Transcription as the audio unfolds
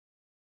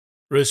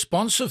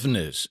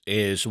Responsiveness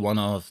is one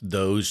of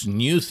those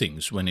new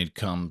things when it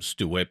comes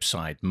to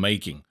website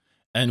making.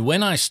 And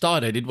when I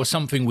started, it was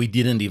something we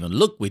didn't even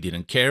look, we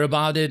didn't care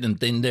about it. And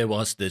then there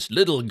was this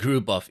little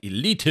group of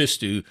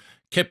elitists who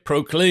kept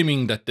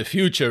proclaiming that the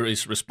future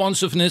is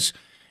responsiveness.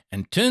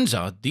 And turns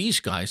out these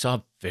guys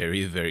are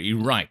very, very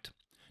right.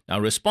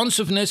 Now,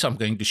 responsiveness, I'm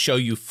going to show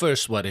you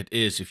first what it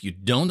is. If you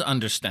don't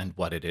understand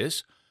what it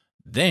is,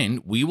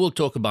 then we will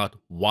talk about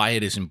why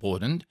it is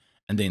important.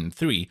 And then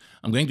 3,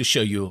 I'm going to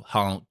show you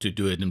how to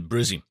do it in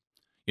Brizy.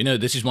 You know,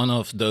 this is one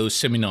of those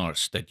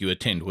seminars that you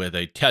attend where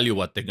they tell you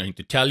what they're going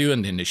to tell you,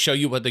 and then they show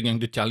you what they're going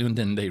to tell you, and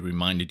then they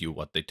reminded you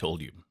what they told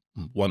you.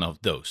 One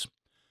of those.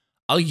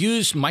 I'll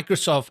use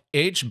Microsoft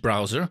Edge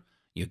browser.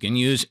 You can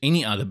use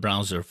any other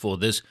browser for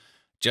this,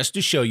 just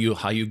to show you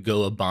how you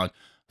go about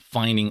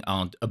finding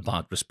out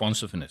about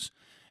responsiveness.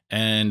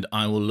 And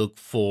I will look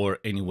for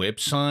any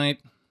website.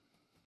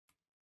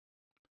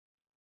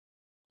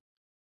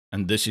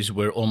 And this is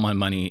where all my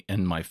money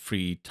and my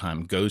free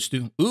time goes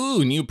to.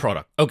 Ooh, new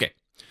product. Okay.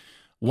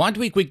 What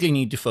we quickly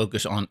need to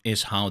focus on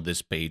is how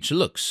this page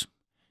looks.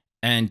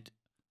 And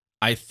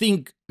I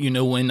think,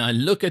 when I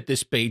look at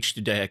this page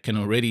today, I can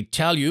already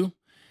tell you,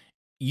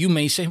 you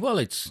may say, well,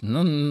 it's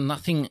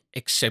nothing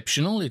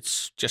exceptional.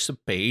 It's just a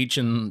page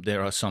and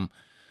there are some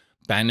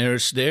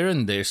banners there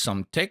and there's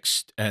some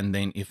text. And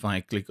then if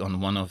I click on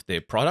one of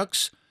their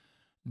products,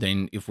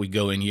 then if we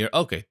go in here,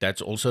 okay, that's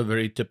also a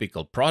very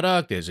typical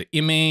product. There's an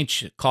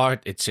image, a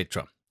cart,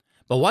 etc.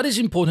 But what is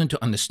important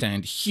to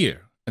understand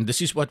here, and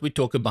this is what we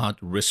talk about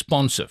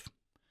responsive.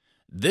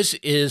 This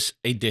is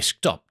a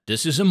desktop.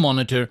 This is a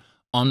monitor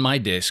on my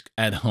desk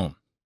at home.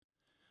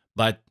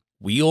 But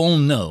we all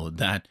know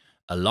that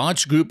a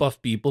large group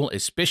of people,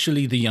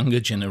 especially the younger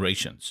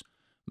generations,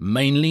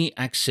 mainly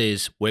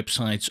access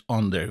websites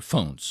on their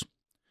phones.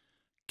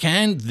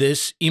 Can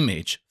this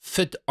image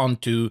fit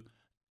onto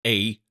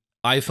a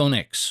iPhone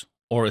X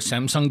or a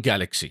Samsung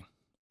Galaxy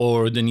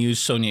or the new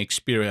Sony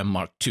Xperia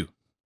Mark II?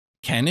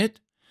 Can it?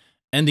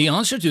 And the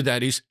answer to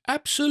that is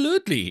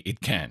absolutely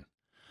it can.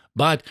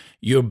 But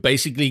you're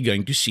basically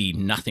going to see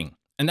nothing.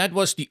 And that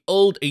was the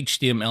old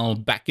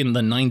HTML back in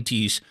the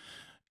 90s.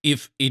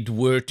 If it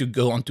were to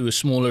go onto a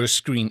smaller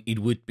screen, it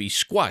would be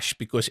squashed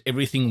because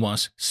everything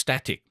was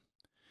static.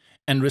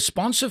 And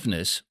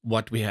responsiveness,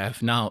 what we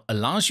have now,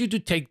 allows you to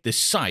take this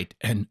site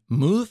and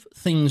move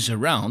things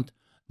around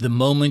the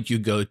moment you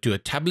go to a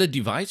tablet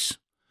device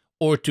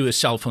or to a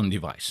cell phone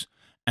device.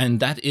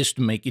 And that is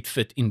to make it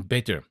fit in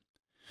better.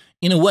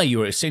 In a way,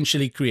 you're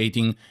essentially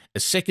creating a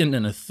second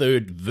and a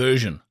third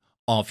version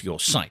of your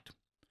site.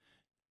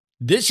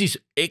 This is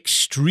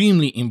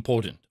extremely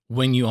important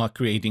when you are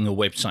creating a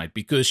website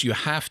because you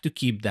have to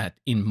keep that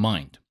in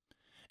mind.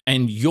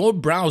 And your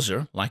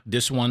browser, like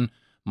this one,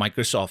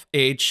 Microsoft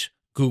Edge,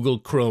 Google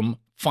Chrome,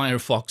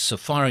 Firefox,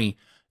 Safari,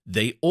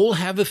 they all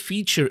have a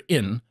feature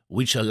in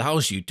which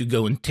allows you to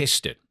go and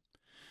test it.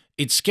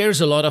 It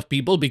scares a lot of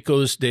people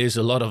because there's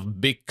a lot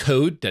of big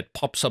code that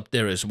pops up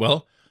there as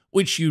well,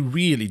 which you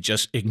really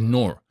just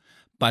ignore.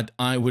 But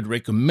I would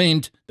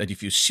recommend that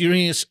if you're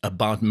serious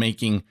about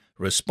making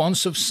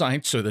responsive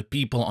sites so that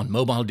people on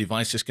mobile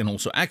devices can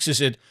also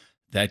access it,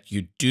 that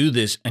you do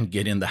this and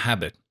get in the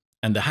habit.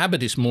 And the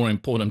habit is more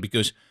important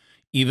because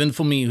even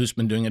for me, who's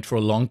been doing it for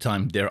a long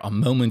time, there are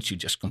moments you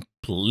just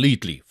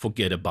completely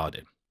forget about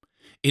it.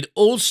 It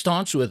all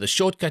starts with a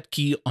shortcut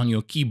key on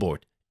your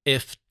keyboard,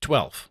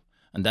 F12.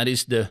 And that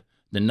is the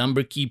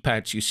number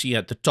keypads you see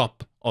at the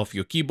top of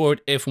your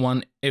keyboard,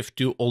 F1,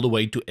 F2, all the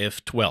way to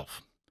F12.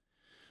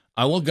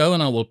 I will go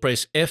and I will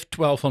press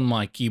F12 on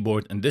my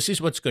keyboard, and this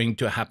is what's going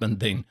to happen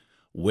then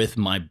with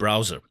my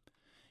browser.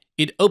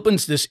 It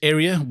opens this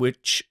area,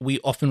 which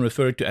we often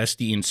refer to as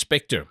the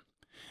inspector.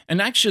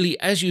 And actually,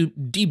 as you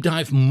deep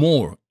dive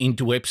more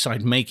into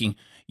website making,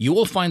 you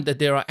will find that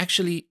there are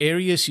actually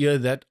areas here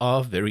that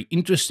are very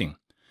interesting.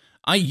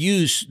 I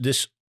use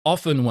this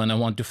often when I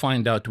want to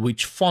find out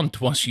which font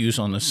was used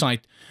on a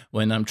site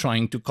when I'm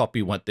trying to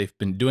copy what they've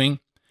been doing.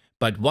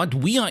 But what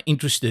we are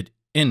interested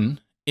in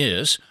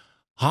is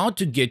how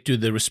to get to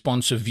the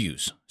responsive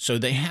views. So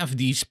they have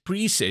these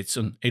presets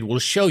and it will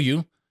show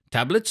you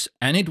tablets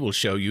and it will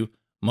show you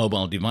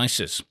mobile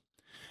devices.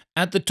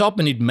 At the top,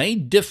 and it may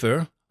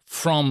differ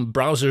from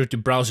browser to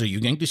browser,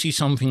 you're going to see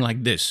something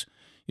like this.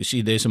 You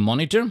see there's a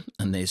monitor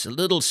and there's a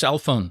little cell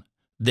phone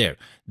there.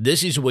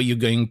 This is where you're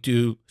going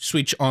to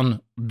switch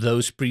on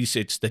those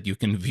presets that you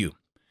can view.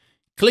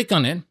 Click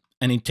on it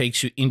and it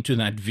takes you into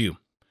that view.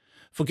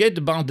 Forget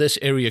about this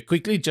area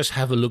quickly, just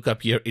have a look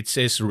up here. It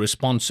says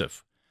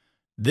responsive.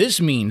 This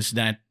means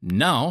that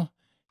now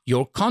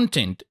your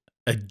content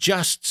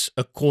adjusts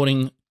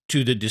according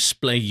to the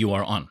display you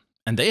are on.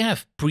 And they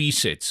have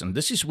presets, and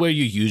this is where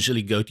you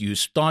usually go to. You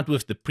start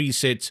with the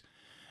presets,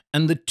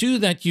 and the two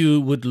that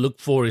you would look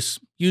for is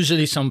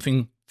usually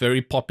something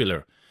very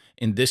popular.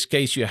 In this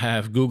case, you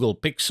have Google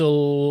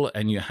Pixel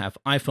and you have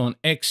iPhone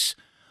X.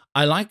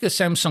 I like the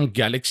Samsung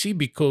Galaxy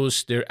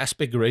because their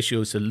aspect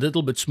ratio is a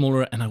little bit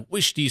smaller, and I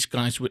wish these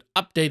guys would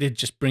update it,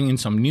 just bring in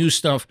some new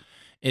stuff,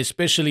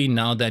 especially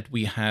now that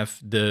we have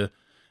the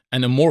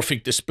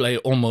anamorphic display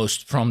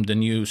almost from the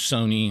new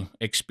Sony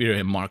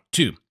Xperia Mark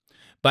II.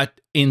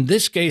 But in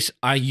this case,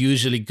 I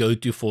usually go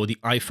to for the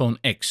iPhone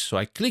X. So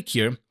I click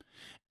here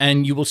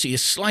and you will see a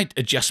slight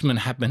adjustment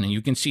happen. And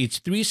you can see it's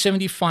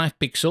 375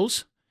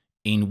 pixels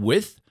in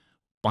width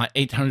by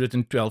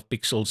 812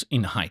 pixels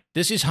in height.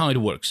 This is how it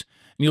works.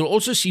 And you'll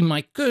also see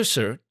my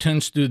cursor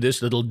turns to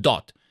this little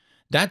dot.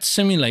 That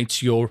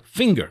simulates your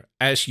finger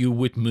as you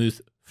would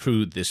move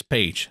through this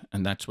page.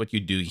 And that's what you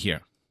do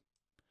here.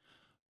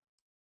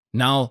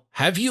 Now,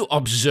 have you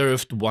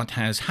observed what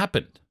has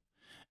happened?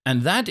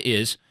 And that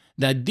is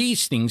that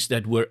these things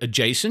that were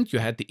adjacent, you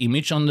had the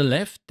image on the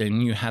left,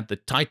 then you had the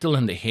title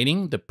and the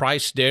heading, the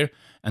price there,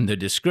 and the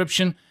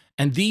description,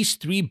 and these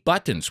three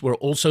buttons were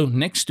also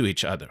next to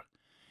each other.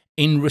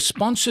 In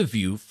responsive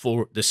view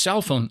for the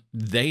cell phone,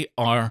 they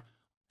are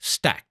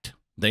stacked.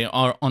 They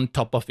are on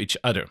top of each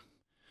other.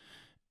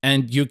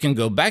 And you can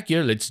go back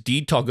here, let's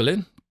detoggle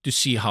it to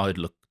see how it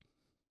looked,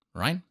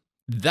 right?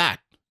 That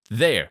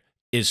there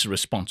is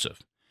responsive.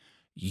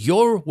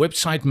 Your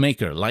website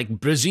maker, like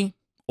Brizy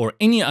or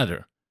any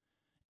other,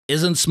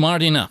 isn't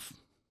smart enough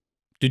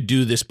to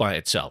do this by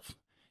itself.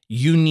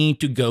 You need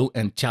to go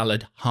and tell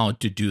it how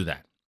to do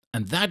that.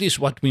 And that is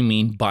what we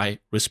mean by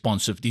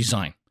responsive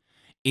design.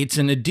 It's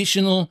an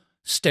additional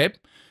step,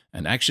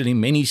 and actually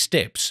many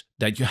steps,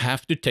 that you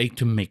have to take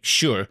to make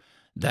sure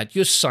that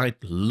your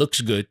site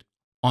looks good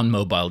on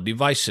mobile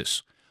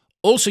devices.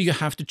 Also, you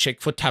have to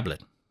check for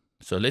tablet.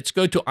 So let's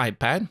go to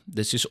iPad.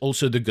 This is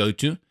also the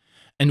go-to.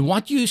 And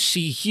what you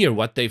see here,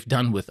 what they've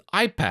done with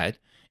iPad,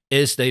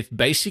 is they've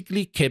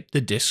basically kept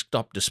the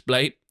desktop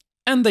display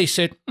and they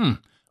said,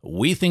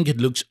 we think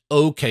it looks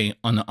okay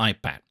on an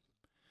iPad.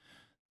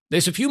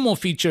 There's a few more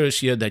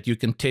features here that you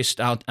can test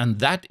out, and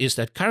that is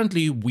that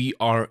currently we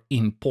are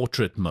in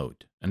portrait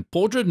mode. And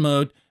portrait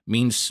mode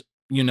means,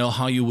 you know,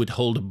 how you would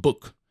hold a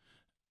book.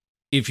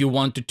 If you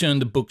want to turn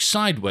the book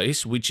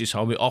sideways, which is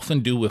how we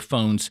often do with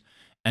phones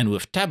and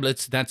with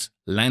tablets, that's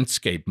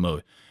landscape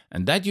mode.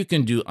 And that you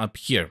can do up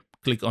here.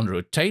 Click on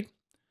rotate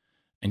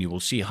and you will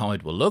see how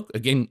it will look.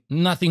 Again,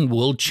 nothing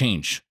will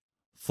change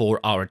for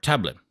our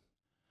tablet.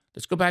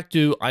 Let's go back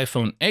to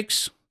iPhone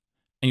X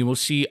and you will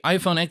see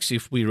iPhone X,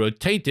 if we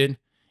rotate it,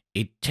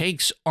 it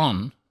takes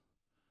on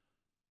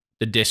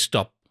the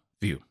desktop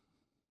view.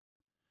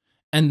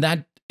 And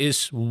that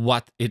is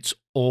what it's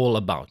all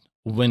about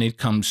when it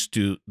comes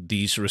to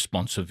these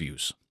responsive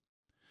views.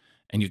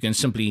 And you can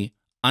simply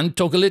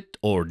untoggle it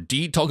or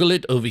detoggle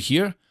it over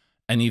here.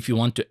 And if you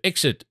want to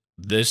exit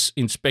this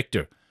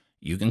inspector,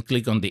 you can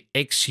click on the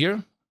X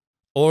here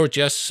or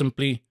just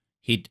simply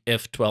hit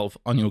F12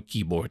 on your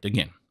keyboard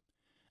again.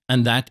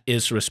 And that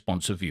is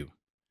responsive view.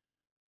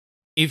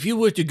 If you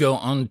were to go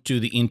onto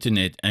the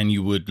internet and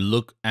you would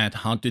look at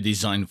how to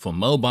design for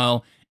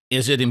mobile,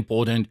 is it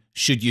important?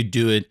 Should you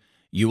do it?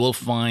 You will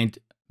find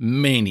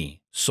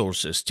many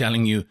sources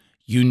telling you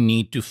you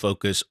need to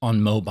focus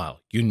on mobile.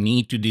 You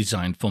need to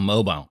design for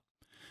mobile.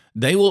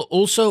 They will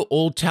also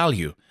all tell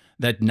you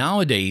that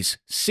nowadays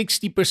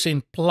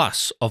 60%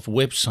 plus of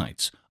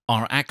websites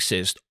are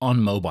accessed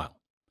on mobile.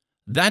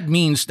 That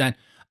means that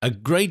a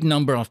great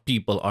number of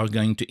people are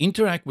going to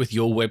interact with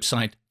your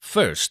website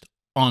first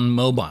on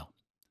mobile.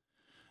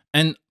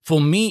 And for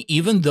me,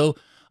 even though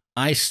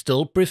I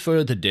still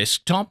prefer the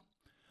desktop,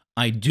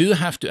 I do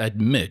have to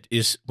admit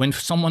is when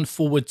someone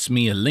forwards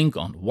me a link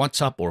on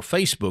WhatsApp or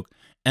Facebook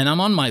and I'm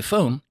on my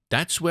phone,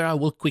 that's where I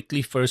will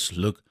quickly first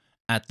look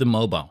at the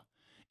mobile.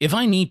 If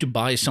I need to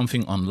buy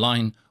something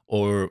online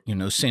or,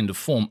 send a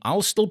form,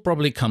 I'll still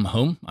probably come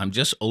home. I'm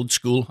just old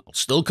school. I'll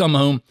still come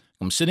home,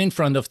 sit in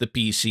front of the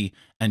PC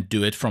and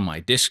do it from my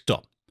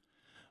desktop.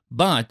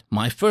 But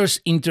my first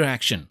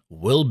interaction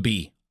will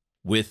be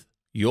with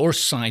your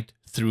site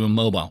through a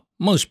mobile,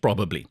 most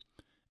probably.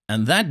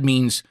 And that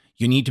means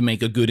you need to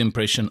make a good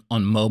impression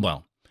on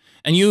mobile.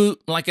 And you,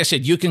 like I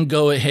said, you can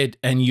go ahead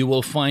and you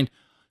will find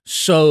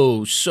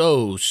so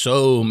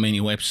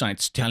many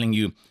websites telling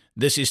you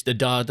this is the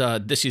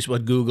data, this is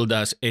what Google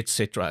does,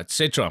 etc.,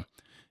 etc.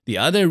 The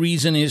other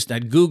reason is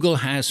that Google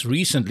has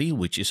recently,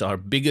 which is our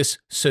biggest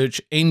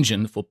search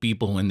engine for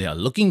people when they are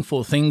looking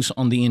for things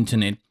on the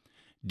internet,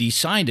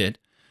 decided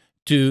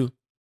to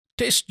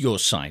test your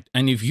site.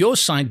 And if your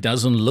site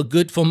doesn't look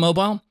good for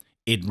mobile,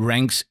 it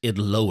ranks it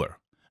lower.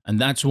 And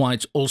that's why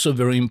it's also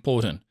very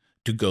important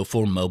to go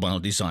for mobile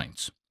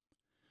designs.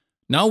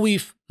 Now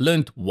we've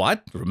learned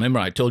what, remember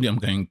I told you I'm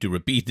going to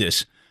repeat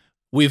this,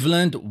 we've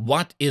learned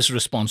what is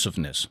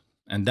responsiveness.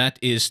 And that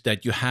is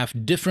that you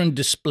have different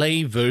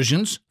display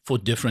versions for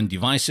different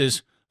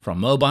devices, from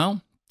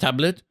mobile,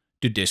 tablet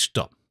to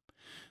desktop.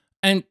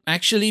 And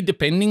actually,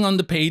 depending on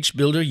the page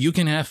builder, you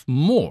can have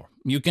more.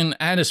 You can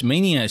add as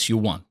many as you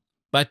want.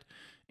 But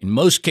in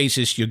most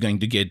cases, you're going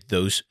to get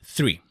those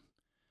three.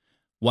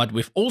 What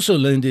we've also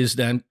learned is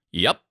that,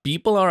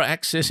 people are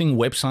accessing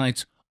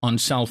websites on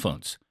cell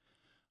phones.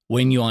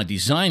 When you are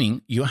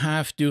designing, you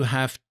have to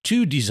have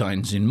two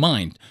designs in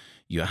mind.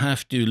 You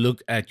have to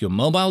look at your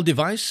mobile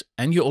device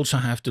and you also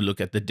have to look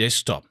at the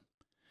desktop.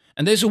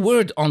 And there's a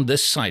word on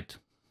this site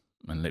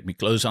and let me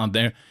close out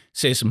there,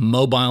 says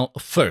mobile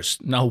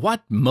first. Now,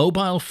 what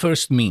mobile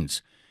first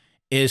means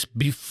is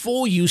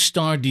before you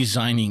start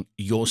designing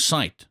your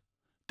site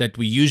that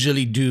we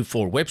usually do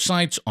for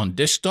websites on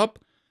desktop,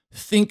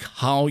 think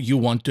how you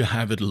want to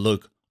have it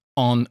look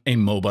on a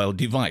mobile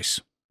device.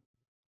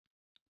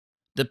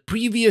 The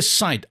previous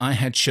site I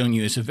had shown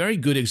you is a very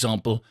good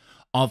example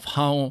of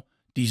how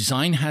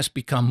design has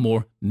become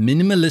more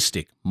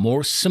minimalistic,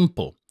 more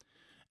simple,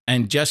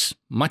 and just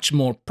much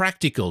more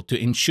practical to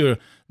ensure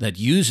that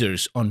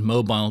users on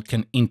mobile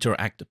can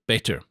interact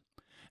better.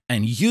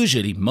 And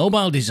usually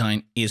mobile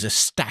design is a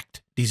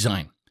stacked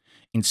design.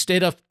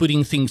 Instead of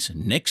putting things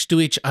next to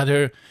each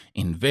other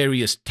in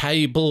various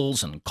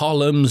tables and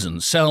columns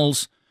and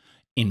cells,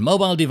 in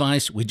mobile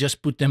device, we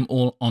just put them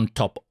all on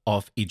top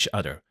of each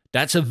other.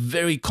 That's a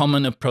very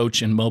common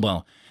approach in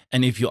mobile.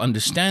 And if you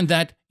understand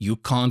that, you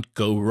can't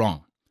go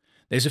wrong.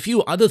 There's a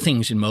few other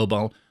things in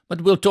mobile,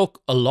 but we'll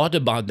talk a lot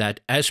about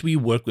that as we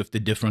work with the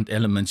different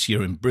elements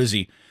here in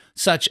Brizy,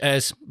 such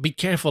as be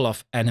careful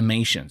of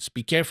animations,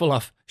 be careful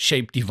of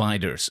shape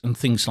dividers and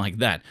things like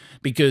that,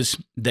 because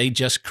they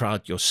just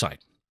crowd your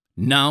site.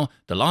 Now,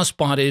 the last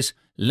part is,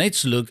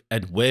 let's look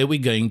at where we're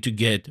going to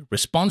get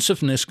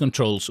responsiveness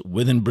controls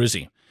within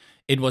Brizy.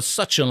 It was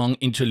such a long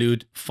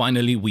interlude,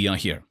 finally we are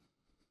here.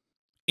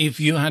 If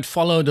you had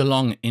followed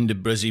along in the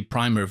Brizy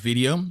primer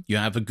video, you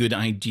have a good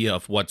idea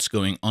of what's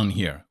going on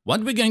here.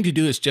 What we're going to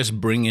do is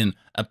just bring in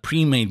a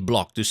pre-made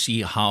block to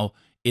see how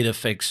it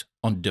affects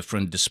on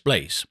different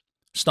displays.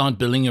 Start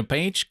building your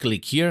page,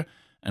 click here,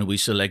 and we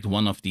select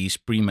one of these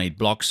pre-made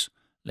blocks.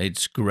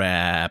 Let's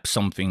grab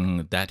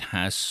something that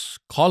has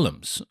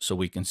columns so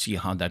we can see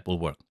how that will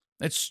work.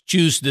 Let's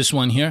choose this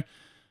one here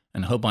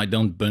and hope I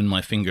don't burn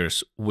my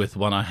fingers with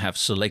what I have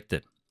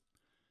selected.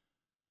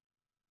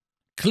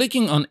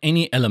 Clicking on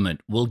any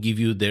element will give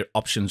you their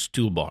options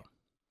toolbar.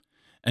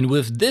 And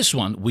with this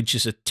one, which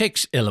is a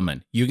text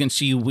element, you can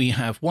see we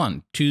have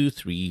 1, 2,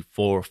 3,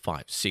 4,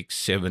 5, 6,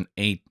 7,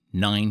 8,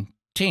 9,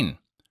 10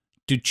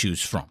 to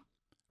choose from.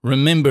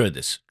 Remember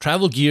this,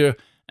 travel gear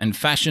and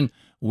fashion,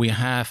 we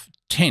have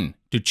 10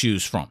 to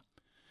choose from.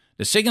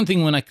 The second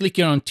thing, when I click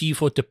here on T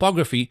for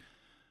typography,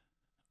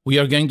 we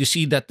are going to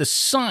see that the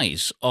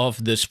size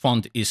of this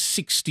font is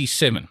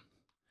 67.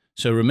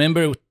 So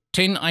remember,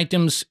 10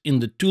 items in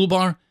the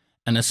toolbar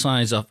and a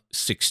size of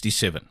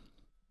 67.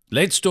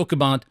 Let's talk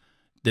about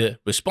the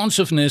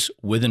responsiveness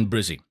within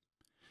Brizy.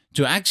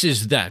 To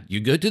access that, you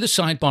go to the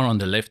sidebar on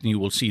the left and you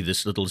will see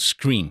this little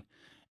screen.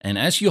 And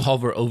as you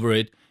hover over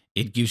it,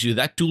 it gives you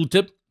that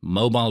tooltip,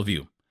 mobile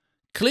view.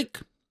 Click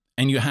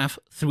and you have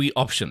 3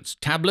 options,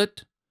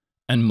 tablet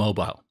and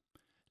mobile.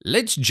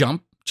 Let's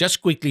jump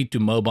just quickly to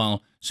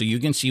mobile so you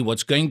can see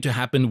what's going to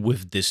happen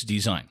with this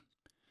design.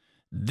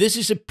 This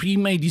is a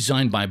pre-made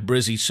design by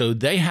Brizy, so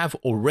they have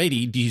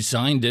already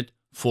designed it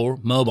for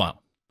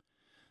mobile.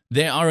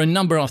 There are a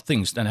number of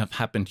things that have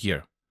happened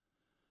here.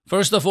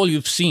 First of all,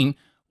 you've seen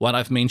what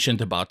I've mentioned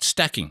about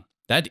stacking.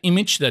 That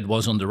image that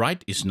was on the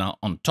right is now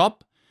on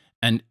top,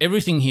 and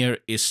everything here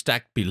is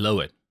stacked below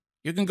it.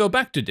 You can go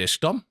back to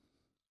desktop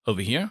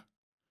over here,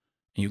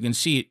 and you can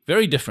see it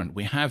very different.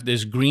 We have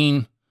this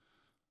green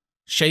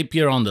shape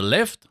here on the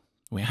left.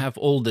 We have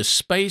all this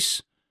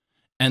space.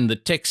 And the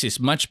text is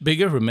much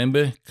bigger.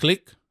 Remember,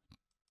 click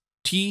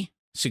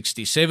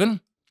T67.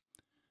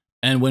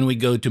 And when we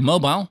go to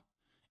mobile,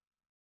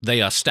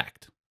 they are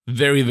stacked.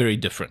 Very, very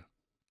different.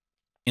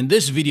 In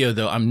this video,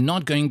 though, I'm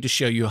not going to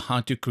show you how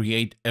to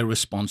create a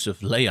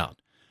responsive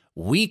layout.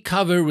 We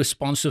cover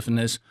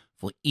responsiveness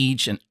for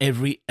each and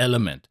every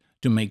element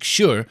to make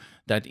sure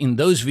that in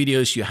those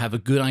videos you have a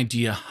good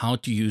idea how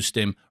to use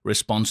them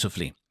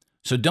responsively.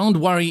 So don't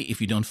worry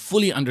if you don't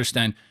fully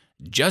understand.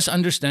 Just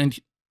understand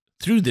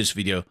through this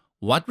video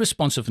what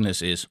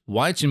responsiveness is,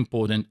 why it's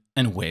important,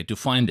 and where to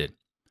find it.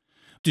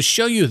 To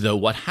show you though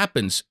what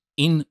happens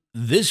in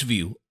this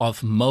view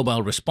of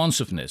mobile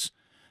responsiveness,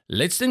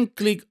 let's then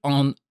click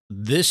on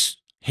this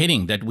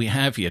heading that we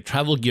have here,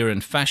 travel gear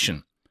and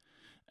fashion.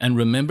 And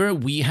remember,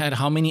 we had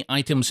how many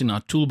items in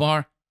our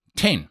toolbar?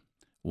 10.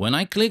 When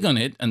I click on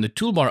it and the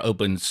toolbar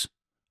opens,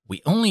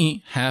 we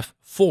only have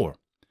 4.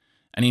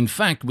 And in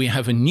fact, we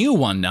have a new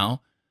one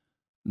now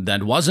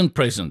that wasn't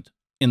present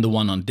in the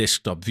one on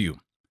desktop view.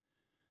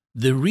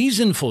 The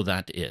reason for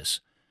that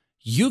is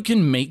you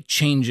can make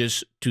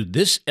changes to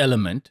this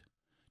element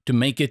to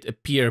make it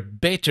appear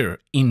better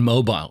in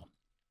mobile,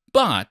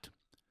 but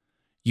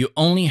you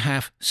only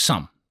have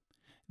some.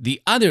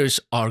 The others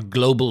are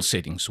global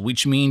settings,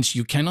 which means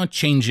you cannot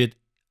change it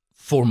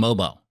for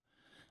mobile.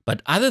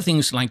 But other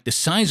things like the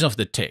size of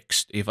the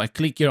text, if I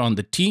click here on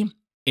the T,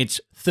 it's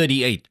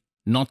 38,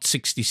 not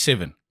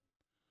 67.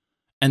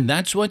 And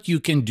that's what you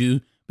can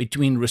do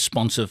between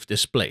responsive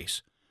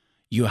displays.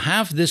 You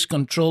have this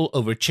control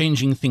over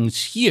changing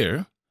things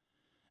here,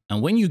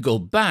 and when you go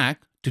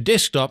back to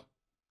desktop,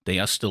 they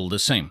are still the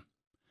same.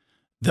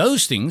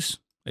 Those things,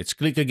 let's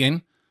click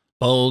again,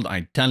 bold,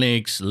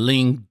 italics,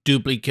 link,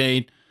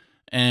 duplicate,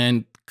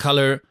 and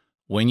color.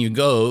 When you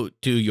go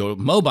to your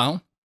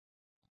mobile,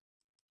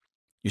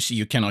 you see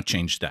you cannot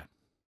change that.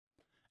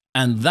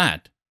 And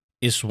that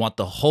is what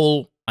the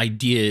whole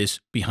idea is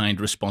behind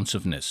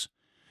responsiveness.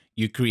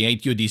 You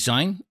create your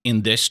design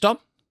in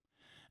desktop,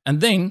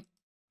 and then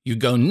you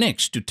go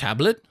next to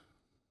tablet,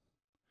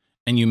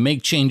 and you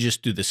make changes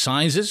to the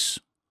sizes,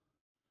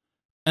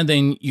 and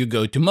then you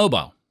go to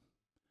mobile.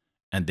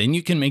 And then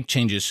you can make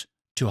changes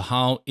to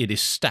how it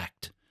is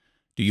stacked.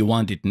 Do you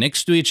want it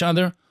next to each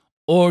other,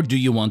 or do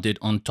you want it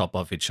on top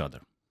of each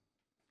other?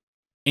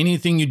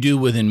 Anything you do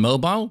within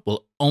mobile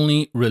will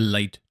only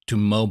relate to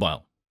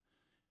mobile.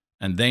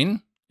 And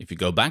then, if you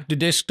go back to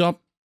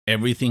desktop,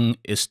 everything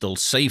is still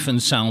safe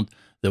and sound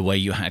the way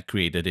you had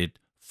created it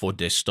for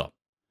desktop.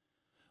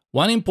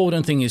 One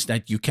important thing is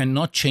that you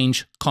cannot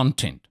change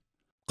content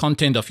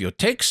of your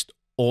text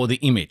or the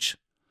image.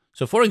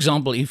 So for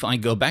example, if I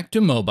go back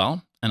to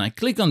mobile and I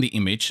click on the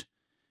image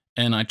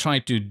and I try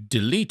to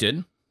delete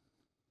it,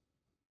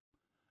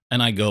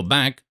 and I go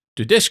back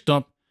to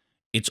desktop,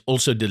 it's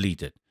also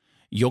deleted.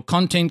 Your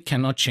content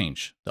cannot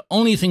change. The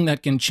only thing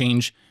that can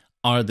change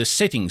are the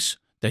settings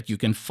that you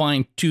can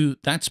find to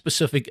that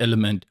specific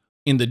element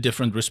in the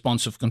different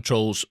responsive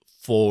controls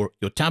for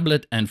your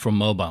tablet and for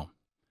mobile.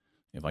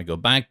 If I go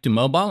back to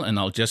mobile and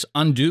I'll just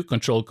undo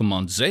Control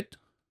Command Z,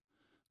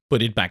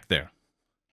 put it back there.